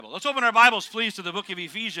Let's open our Bibles, please, to the book of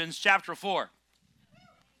Ephesians, chapter 4.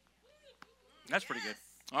 That's pretty good.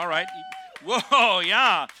 All right. Whoa,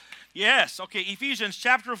 yeah. Yes. Okay, Ephesians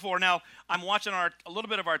chapter 4. Now, I'm watching a little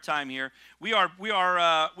bit of our time here. We are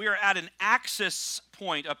at an axis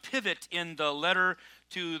point, a pivot in the letter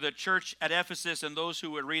to the church at Ephesus and those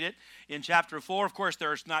who would read it in chapter 4. Of course,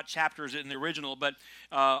 there's not chapters in the original, but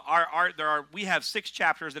we have 6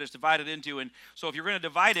 chapters that it's divided into, and so if you're going to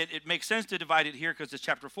divide it, it makes sense to divide it here because it's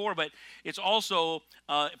chapter 4, but it's also,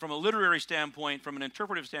 from a literary standpoint, from an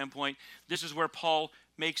interpretive standpoint, this is where Paul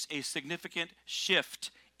makes a significant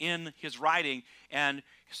shift in his writing, and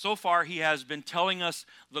so far he has been telling us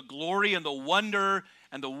the glory and the wonder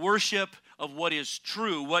and the worship of what is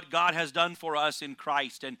true, what God has done for us in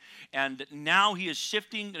Christ. And now he is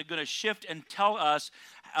going to shift and tell us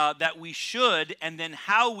that we should, and then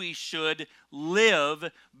how we should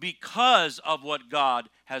live because of what God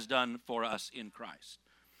has done for us in Christ.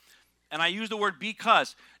 And I use the word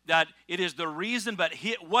because, that it is the reason, but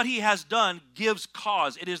what he has done gives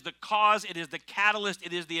cause. It is the cause, it is the catalyst,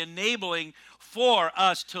 it is the enabling for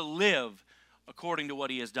us to live according to what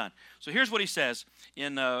he has done. So here's what he says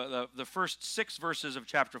in the first 6 verses of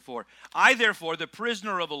chapter 4. I, therefore, the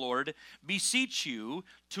prisoner of the Lord, beseech you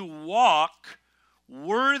to walk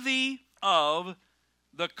worthy of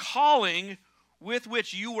the calling with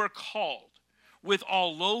which you were called, with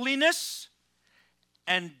all lowliness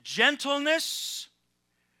and gentleness,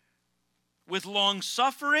 with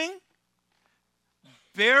long-suffering,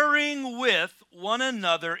 bearing with one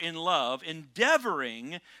another in love,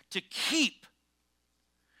 endeavoring to keep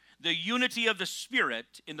the unity of the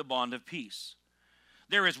Spirit in the bond of peace.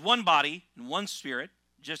 There is one body and one Spirit,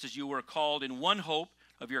 just as you were called in one hope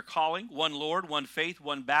of your calling, one Lord, one faith,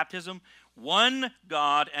 one baptism, one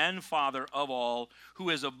God and Father of all, who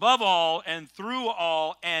is above all and through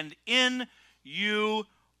all and in you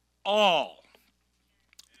all.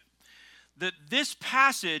 That this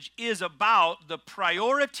passage is about the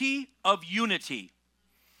priority of unity.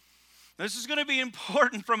 This is going to be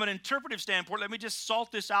important from an interpretive standpoint. Let me just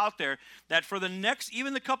salt this out there, that for the next,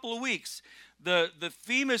 even the couple of weeks, the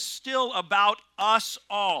theme is still about us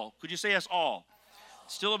all. Could you say us all?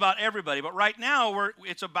 Still about everybody. But right now,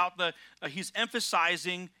 it's about he's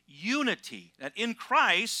emphasizing unity. That in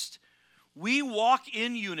Christ, we walk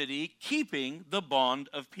in unity, keeping the bond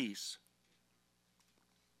of peace.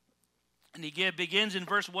 And he begins in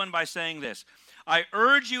verse 1 by saying this: I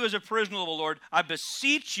urge you as a prisoner of the Lord, I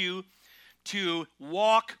beseech you to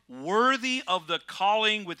walk worthy of the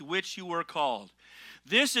calling with which you were called.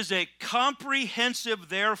 This is a comprehensive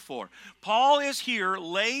therefore. Paul is here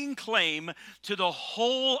laying claim to the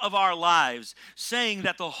whole of our lives, saying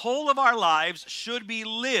that the whole of our lives should be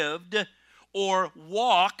lived or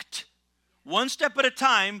walked one step at a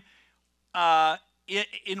time, as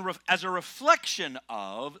a reflection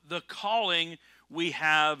of the calling we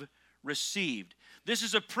have received. This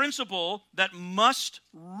is a principle that must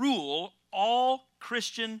rule all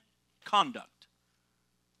Christian conduct.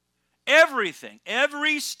 Everything,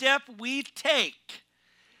 every step we take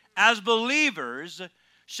as believers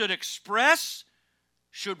should express,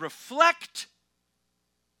 should reflect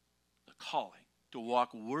the calling to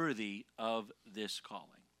walk worthy of this calling.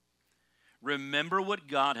 Remember what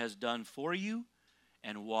God has done for you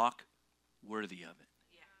and walk worthy of it.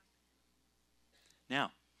 Yeah.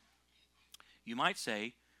 Now, you might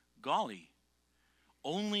say, golly,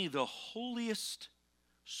 only the holiest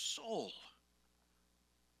soul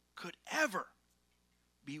could ever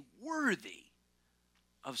be worthy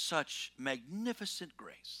of such magnificent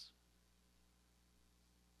grace.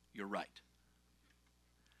 You're right.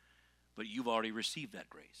 But you've already received that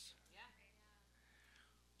grace. Yeah.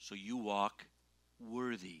 So you walk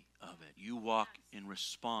worthy of it. You walk in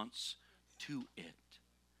response to it.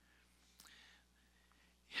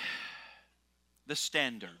 The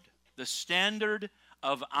standard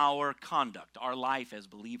of our conduct, our life as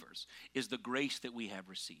believers, is the grace that we have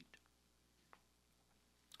received.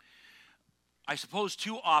 I suppose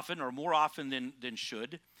too often, or more often than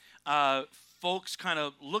should, folks kind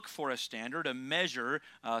of look for a standard, a measure,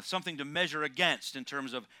 something to measure against in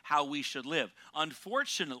terms of how we should live.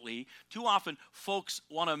 Unfortunately, too often folks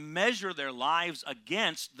want to measure their lives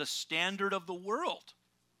against the standard of the world.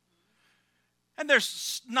 And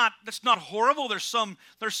that's not horrible. There's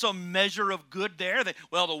some measure of good there.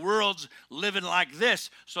 Well, the world's living like this,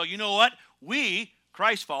 so you know what? We,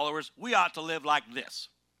 Christ followers, we ought to live like this.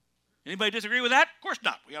 Anybody disagree with that? Of course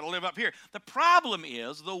not. We got to live up here. The problem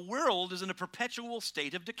is the world is in a perpetual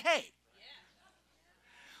state of decay.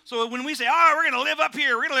 So when we say, we're going to live up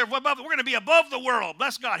here, we're going to be above the world,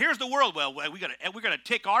 bless God. Here's the world. Well, we got to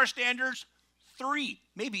take our standards, 3,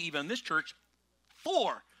 maybe even in this church,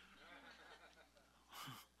 4.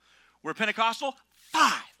 We're Pentecostal,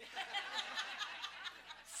 5.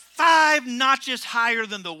 5 notches higher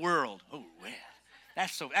than the world. Oh, man.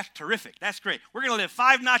 That's terrific. That's great. We're going to live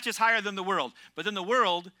 5 notches higher than the world. But then the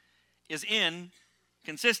world is in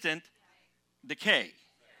consistent decay.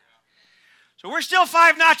 So we're still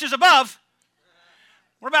 5 notches above.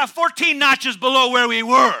 We're about 14 notches below where we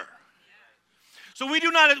were. So we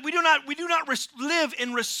do not live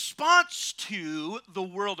in response to the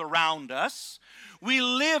world around us. We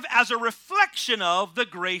live as a reflection of the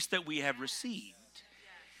grace that we have received.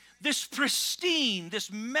 This pristine,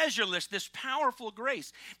 this measureless, this powerful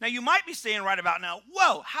grace. Now you might be saying right about now,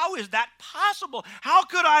 whoa, how is that possible? How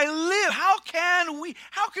could I live?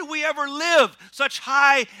 How can we ever live such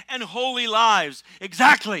high and holy lives?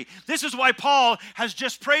 Exactly. This is why Paul has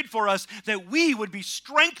just prayed for us, that we would be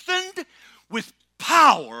strengthened with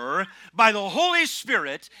power by the Holy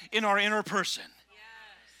Spirit in our inner person.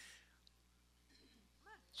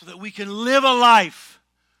 So that we can live a life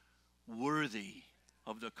worthy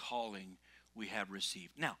of the calling we have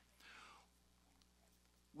received. Now,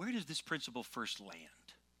 where does this principle first land?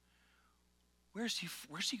 Where's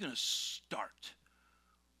he going to start?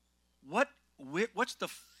 What's the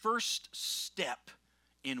first step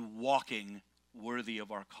in walking worthy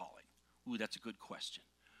of our calling? Ooh, that's a good question.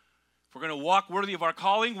 If we're going to walk worthy of our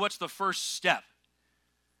calling, what's the first step?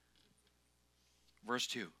 Verse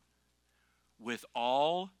 2. With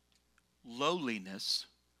all lowliness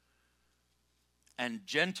and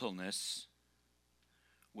gentleness,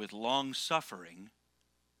 with long suffering,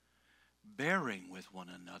 bearing with one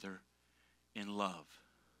another in love.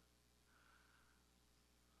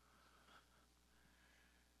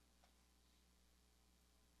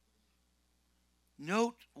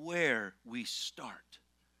 Note where we start.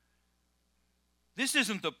 This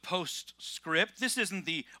isn't the postscript. This isn't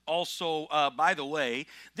the also, by the way.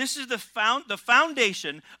 This is the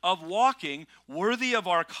foundation of walking worthy of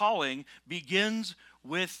our calling begins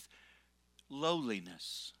with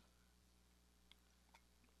lowliness,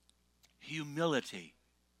 humility.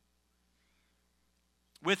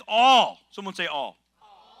 With all, someone say all.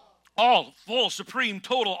 All, full, supreme,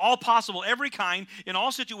 total, all possible, every kind, in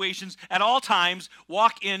all situations, at all times,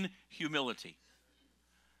 walk in humility.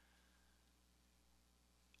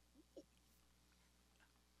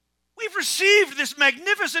 We've received this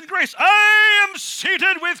magnificent grace. I am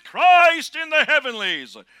seated with Christ in the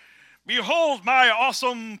heavenlies. Behold my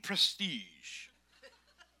awesome prestige.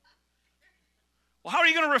 Well, how are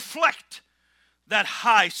you going to reflect that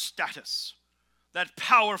high status, that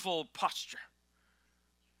powerful posture?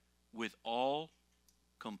 With all,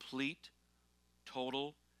 complete,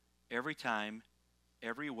 total, every time,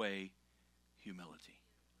 every way, humility.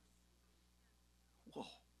 Whoa.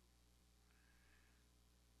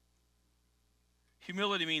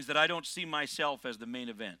 Humility means that I don't see myself as the main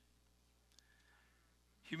event.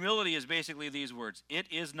 Humility is basically these words. It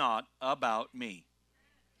is not about me.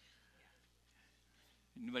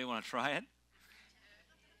 Anybody want to try it?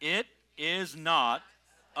 It is not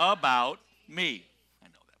about me. I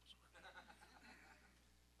know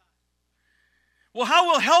that was.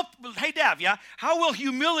 Well, hey Dav, yeah? How will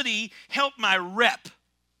humility help my rep?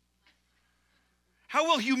 How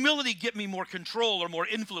will humility get me more control or more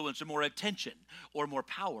influence or more attention or more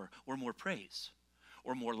power or more praise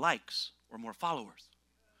or more likes or more followers?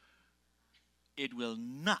 It will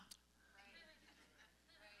not.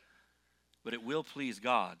 But it will please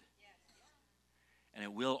God. And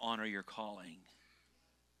it will honor your calling.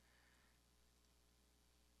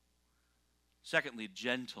 Secondly,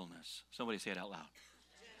 gentleness. Somebody say it out loud.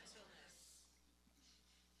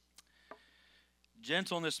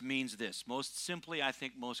 Gentleness means this. Most simply, I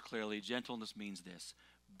think most clearly, gentleness means this.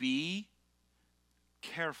 Be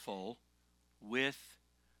careful with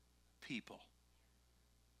people.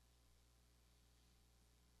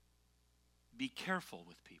 Be careful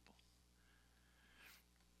with people.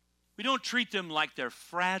 We don't treat them like they're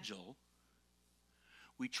fragile.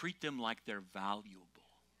 We treat them like they're valuable.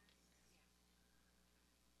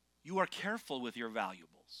 You are careful with your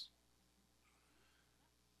valuables.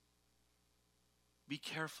 Be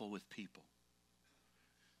careful with people.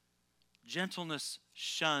 Gentleness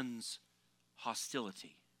shuns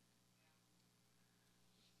hostility.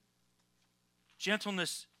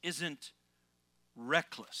 Gentleness isn't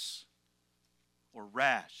reckless or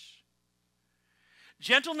rash.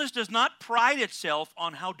 Gentleness does not pride itself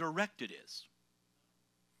on how direct it is.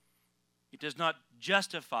 It does not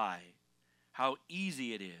justify how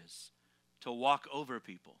easy it is to walk over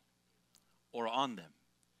people or on them.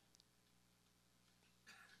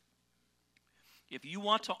 If you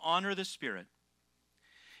want to honor the Spirit,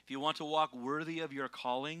 If you want to walk worthy of your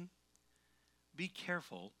calling, be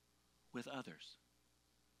careful with others.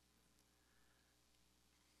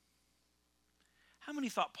 How many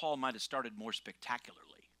thought Paul might have started more spectacularly?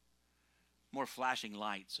 More flashing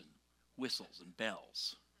lights and whistles and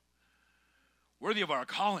bells. Worthy of our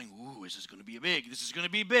calling. Ooh, this is going to be big. This is going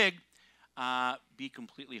to be big. Be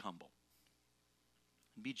completely humble.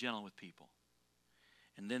 Be gentle with people.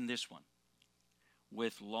 And then this one.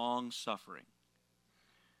 With long suffering.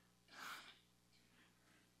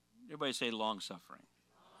 Everybody say long suffering.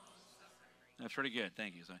 That's pretty good.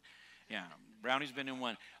 Thank you. So, yeah, Brownie's been in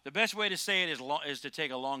one. The best way to say it is to take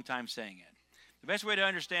a long time saying it. The best way to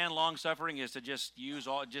understand long suffering is to just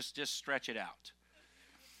stretch it out.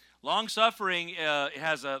 Long suffering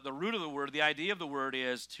has the root of the word. The idea of the word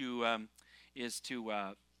is to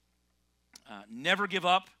never give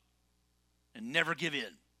up and never give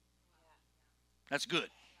in. That's good.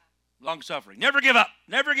 Long suffering. Never give up.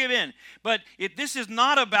 Never give in. But this is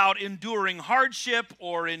not about enduring hardship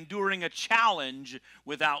or enduring a challenge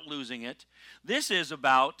without losing it. This is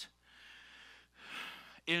about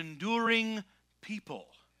enduring people.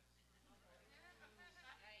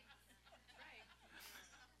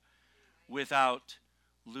 Without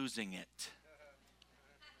losing it.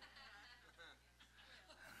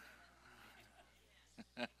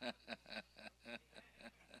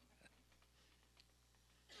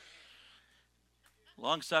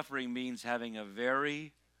 Long suffering means having a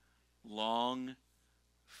very long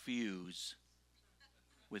fuse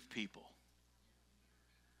with people.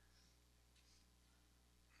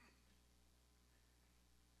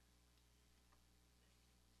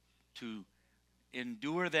 To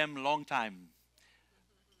endure them long time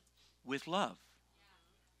with love.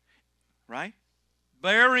 Right?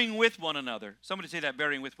 Bearing with one another. Somebody say that,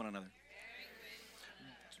 bearing with one another.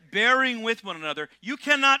 Bearing with one another. You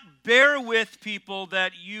cannot bear with people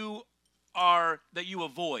that you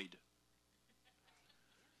avoid.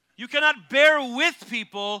 You cannot bear with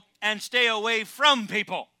people and stay away from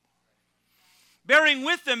people. Bearing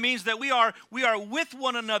with them means that we are with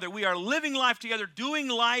one another. We are living life together, doing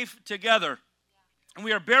life together. And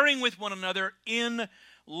we are bearing with one another in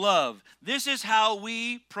love. This is how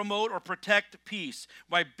we promote or protect peace,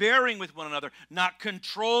 by bearing with one another, not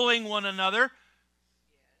controlling one another.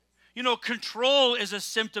 You know, control is a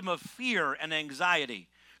symptom of fear and anxiety.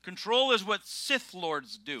 Control is what Sith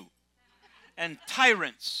Lords do, and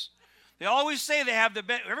tyrants. They always say they have the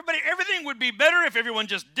best. Everything would be better if everyone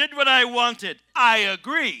just did what I wanted. I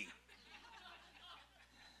agree.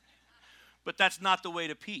 But that's not the way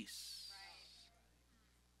to peace.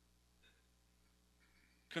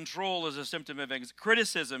 Control is a symptom of anxiety.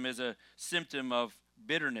 Criticism is a symptom of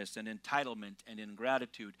bitterness and entitlement and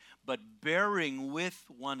ingratitude. But bearing with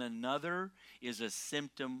one another is a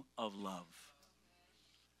symptom of love.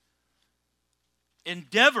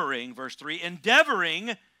 Endeavoring, verse 3,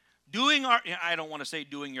 endeavoring, I don't want to say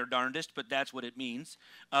doing your darndest, but that's what it means.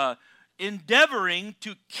 Endeavoring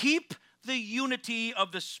to keep the unity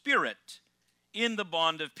of the Spirit in the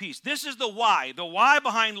bond of peace. This is the why. The why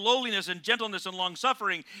behind lowliness and gentleness and long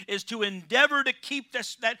suffering is to endeavor to keep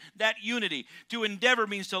that unity. To endeavor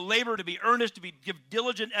means to labor, to be earnest, to give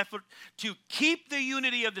diligent effort, to keep the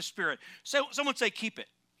unity of the Spirit. So someone say, keep it.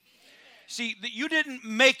 See, you didn't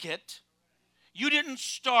make it. You didn't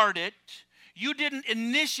start it. You didn't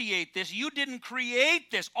initiate this. You didn't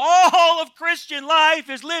create this. All of Christian life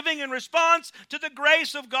is living in response to the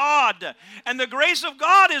grace of God. And the grace of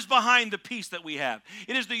God is behind the peace that we have.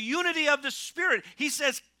 It is the unity of the Spirit. He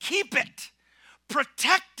says, keep it.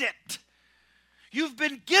 Protect it. You've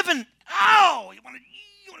been given. Ow! You want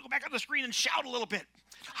to go back on the screen and shout a little bit.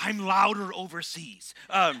 I'm louder overseas.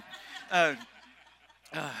 I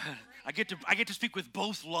get to speak with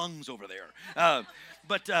both lungs over there.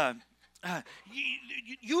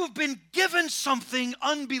 You have been given something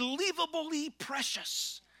unbelievably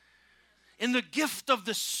precious in the gift of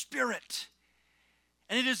the Spirit.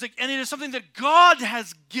 And it is something that God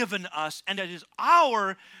has given us, and it is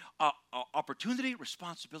our opportunity,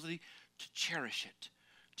 responsibility to cherish it,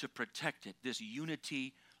 to protect it, this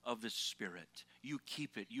unity of the Spirit. You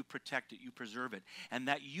keep it, you protect it, you preserve it. And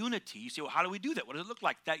that unity, you say, well, how do we do that? What does it look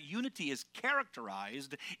like? That unity is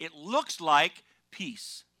characterized, it looks like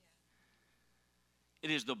peace. It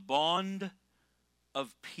is the bond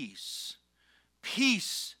of peace.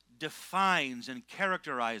 Peace defines and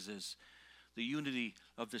characterizes the unity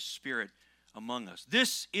of the Spirit among us.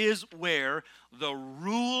 This is where the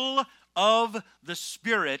rule of the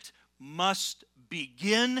Spirit must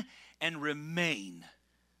begin and remain.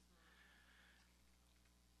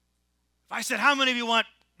 If I said, how many of you want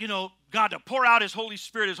God to pour out His Holy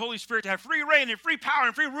Spirit to have free reign and free power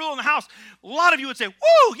and free rule in the house, a lot of you would say,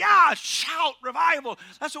 woo, yeah, shout, revival.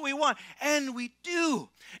 That's what we want. And we do.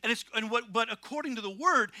 But according to the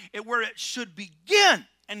Word, where it should begin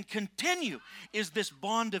and continue is this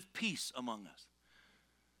bond of peace among us.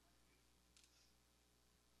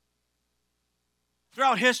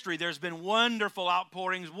 Throughout history, there's been wonderful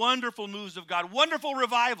outpourings, wonderful moves of God, wonderful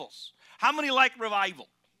revivals. How many like revival?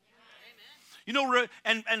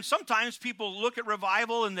 And sometimes people look at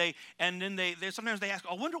revival and then they sometimes they ask,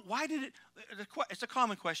 I wonder why did it, it's a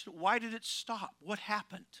common question, why did it stop? What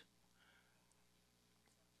happened?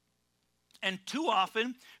 And too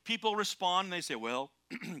often people respond and they say, well,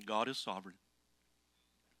 God is sovereign.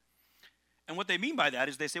 And what they mean by that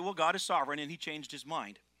is they say, well, God is sovereign and He changed His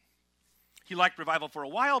mind. He liked revival for a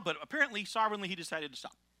while, but apparently sovereignly He decided to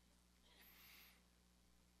stop.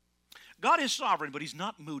 God is sovereign, but He's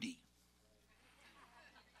not moody.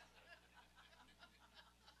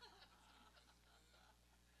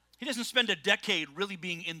 He doesn't spend a decade really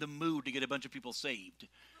being in the mood to get a bunch of people saved.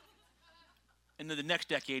 And then the next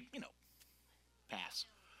decade, pass.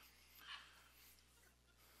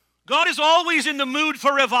 God is always in the mood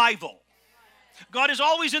for revival. God is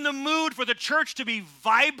always in the mood for the church to be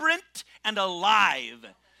vibrant and alive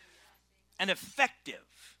and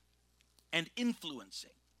effective and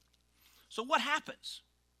influencing. So what happens?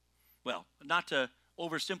 Well, not to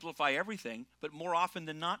oversimplify everything, but more often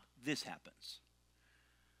than not, this happens.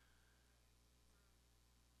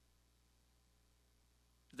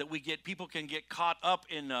 That people can get caught up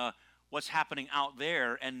in what's happening out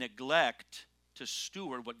there and neglect to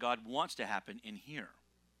steward what God wants to happen in here.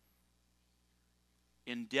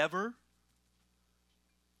 Endeavor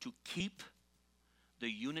to keep the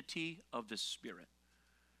unity of the Spirit.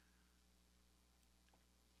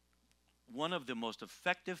 One of the most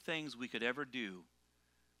effective things we could ever do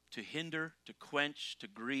to hinder, to quench, to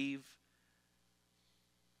grieve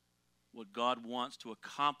what God wants to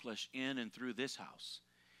accomplish in and through this house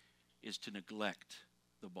is to neglect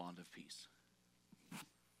the bond of peace.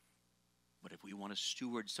 But if we want to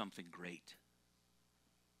steward something great,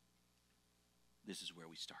 this is where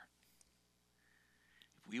we start.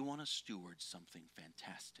 If we want to steward something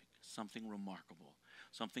fantastic, something remarkable,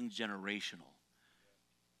 something generational,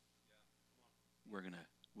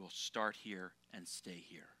 we'll start here and stay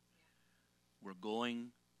here. We're going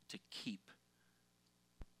to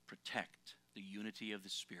protect the unity of the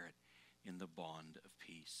Spirit in the bond of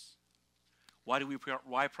peace. Why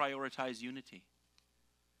prioritize unity?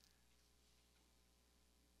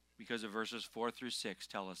 Because of verses 4 through 6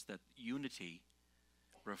 tell us that unity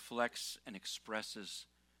reflects and expresses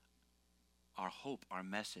our hope, our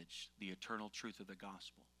message, the eternal truth of the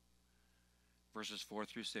gospel. Verses 4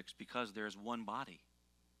 through 6, because there is one body,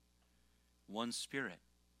 one Spirit,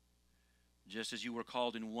 just as you were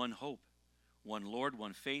called in one hope, one Lord,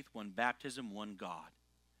 one faith, one baptism, one God,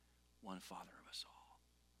 one Father of us all.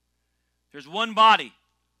 There's one body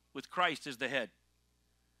with Christ as the head.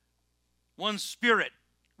 One Spirit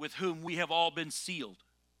with whom we have all been sealed.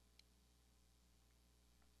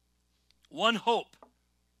 One hope.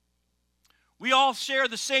 We all share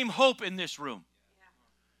the same hope in this room.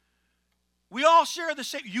 We all share the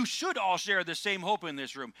same, you should all share the same hope in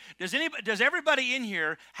this room. Does everybody in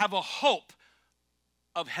here have a hope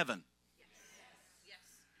of heaven? Yes.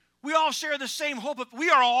 We all share the same hope. We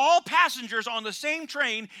are all passengers on the same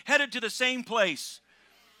train headed to the same place.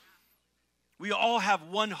 We all have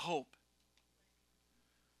one hope.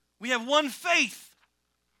 We have one faith.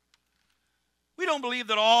 We don't believe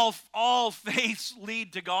that all faiths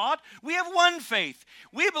lead to God. We have one faith.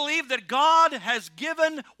 We believe that God has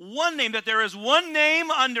given one name, that there is one name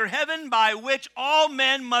under heaven by which all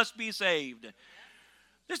men must be saved.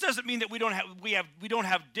 This doesn't mean that we don't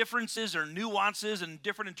have differences or nuances and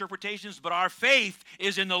different interpretations, but our faith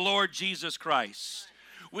is in the Lord Jesus Christ.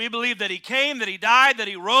 We believe that He came, that He died, that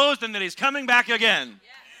He rose, and that He's coming back again.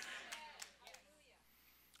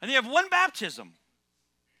 And you have one baptism.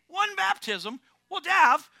 One baptism. Well,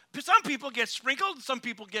 some people get sprinkled, some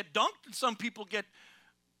people get dunked, and some people get,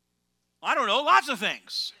 lots of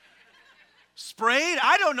things. Sprayed,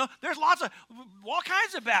 There's all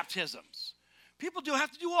kinds of baptisms. People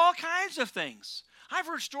have to do all kinds of things. I've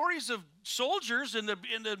heard stories of soldiers in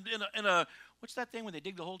a what's that thing when they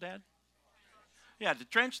dig the hole, Dad? Yeah, the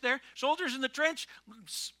trench there. Soldiers in the trench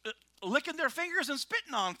licking their fingers and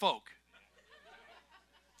spitting on folk.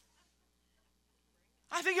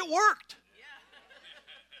 I think it worked.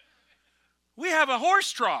 We have a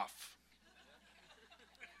horse trough.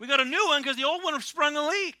 We got a new one because the old one sprung a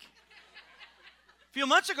leak. A few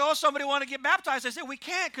months ago, somebody wanted to get baptized. I said, we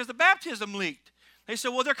can't because the baptism leaked. They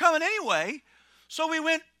said, well, they're coming anyway. So we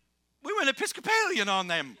went Episcopalian on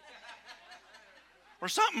them. Or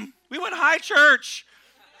something. We went high church.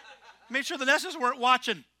 Made sure the Nesses weren't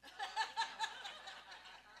watching.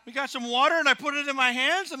 We got some water, and I put it in my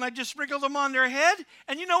hands, and I just sprinkled them on their head.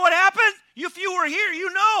 And you know what happened? If you were here,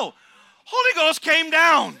 you know. Holy Ghost came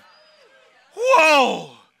down.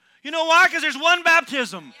 Whoa. You know why? Because there's one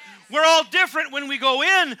baptism. We're all different when we go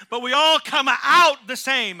in, but we all come out the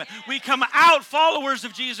same. We come out followers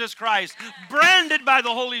of Jesus Christ, branded by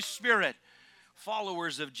the Holy Spirit,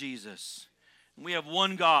 followers of Jesus. And we have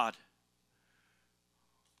one God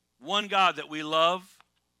that we love,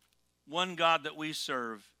 one God that we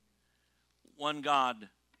serve, one God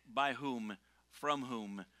by whom, from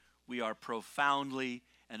whom we are profoundly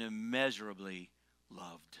and immeasurably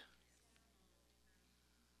loved.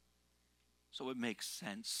 So it makes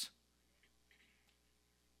sense.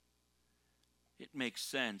 It makes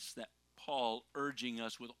sense that Paul urging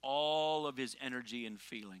us with all of his energy and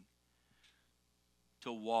feeling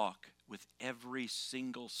to walk with every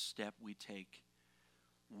single step we take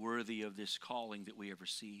worthy of this calling that we have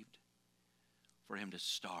received, for him to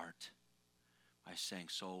start by saying,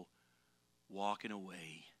 so walk in a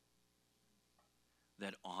way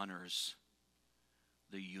that honors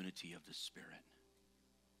the unity of the Spirit,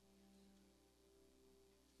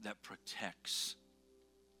 that protects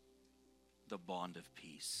the bond of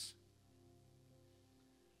peace.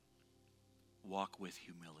 Walk with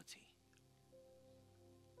humility.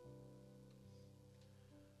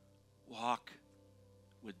 Walk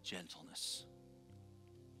with gentleness.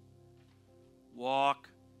 Walk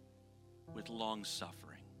with long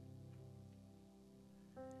suffering.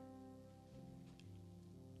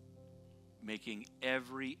 Making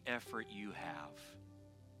every effort you have,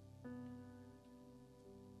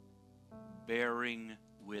 bearing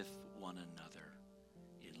with one another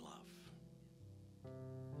in love.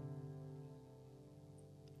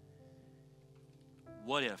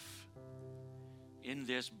 What if in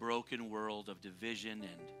this broken world of division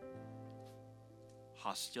and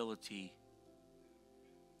hostility,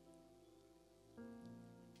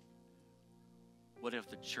 what if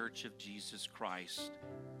the Church of Jesus Christ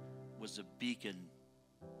was a beacon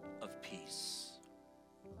of peace?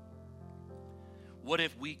 What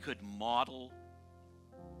if we could model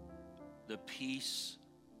the peace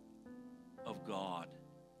of God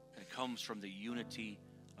that comes from the unity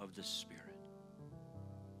of the Spirit?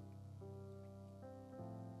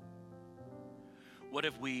 What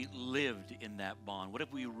if we lived in that bond? What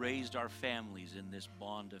if we raised our families in this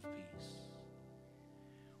bond of peace?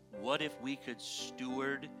 What if we could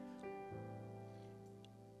steward,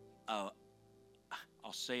 I'll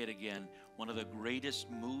say it again, one of the greatest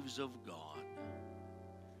moves of God,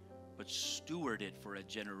 but steward it for a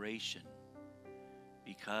generation,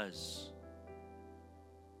 because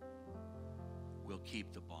we'll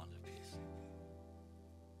keep the bond of peace.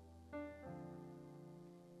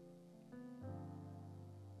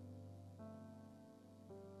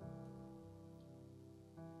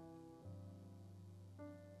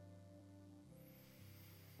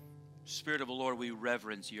 Spirit of the Lord, we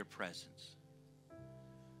reverence your presence.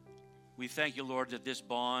 We thank you, Lord, that this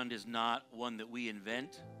bond is not one that we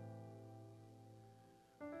invent,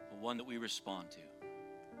 but one that we respond to.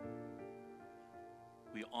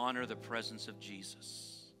 We honor the presence of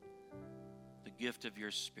Jesus, the gift of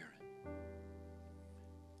your Spirit.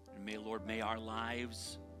 And may, Lord, may our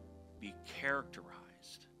lives be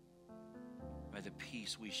characterized by the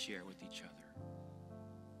peace we share with each other.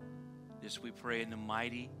 This we pray in the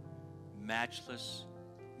mighty, matchless,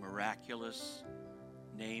 miraculous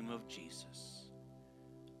name of Jesus.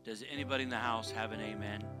 Does anybody in the house have an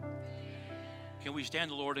amen? Can we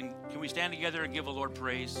stand the Lord and can we stand together and give the Lord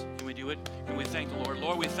praise? Can we do it? Can we thank the Lord?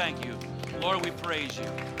 Lord, we thank you. Lord, we praise you.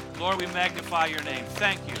 Lord, we magnify your name.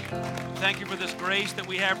 Thank you. Thank you for this grace that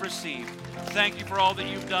we have received. Thank you for all that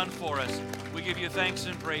you've done for us. We give you thanks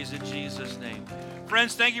and praise in Jesus' name.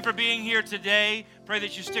 Friends, thank you for being here today. Pray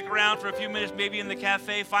that you stick around for a few minutes, maybe in the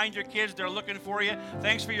cafe. Find your kids. They're looking for you.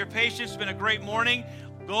 Thanks for your patience. It's been a great morning.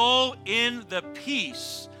 Go in the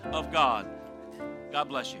peace of God. God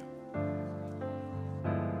bless you.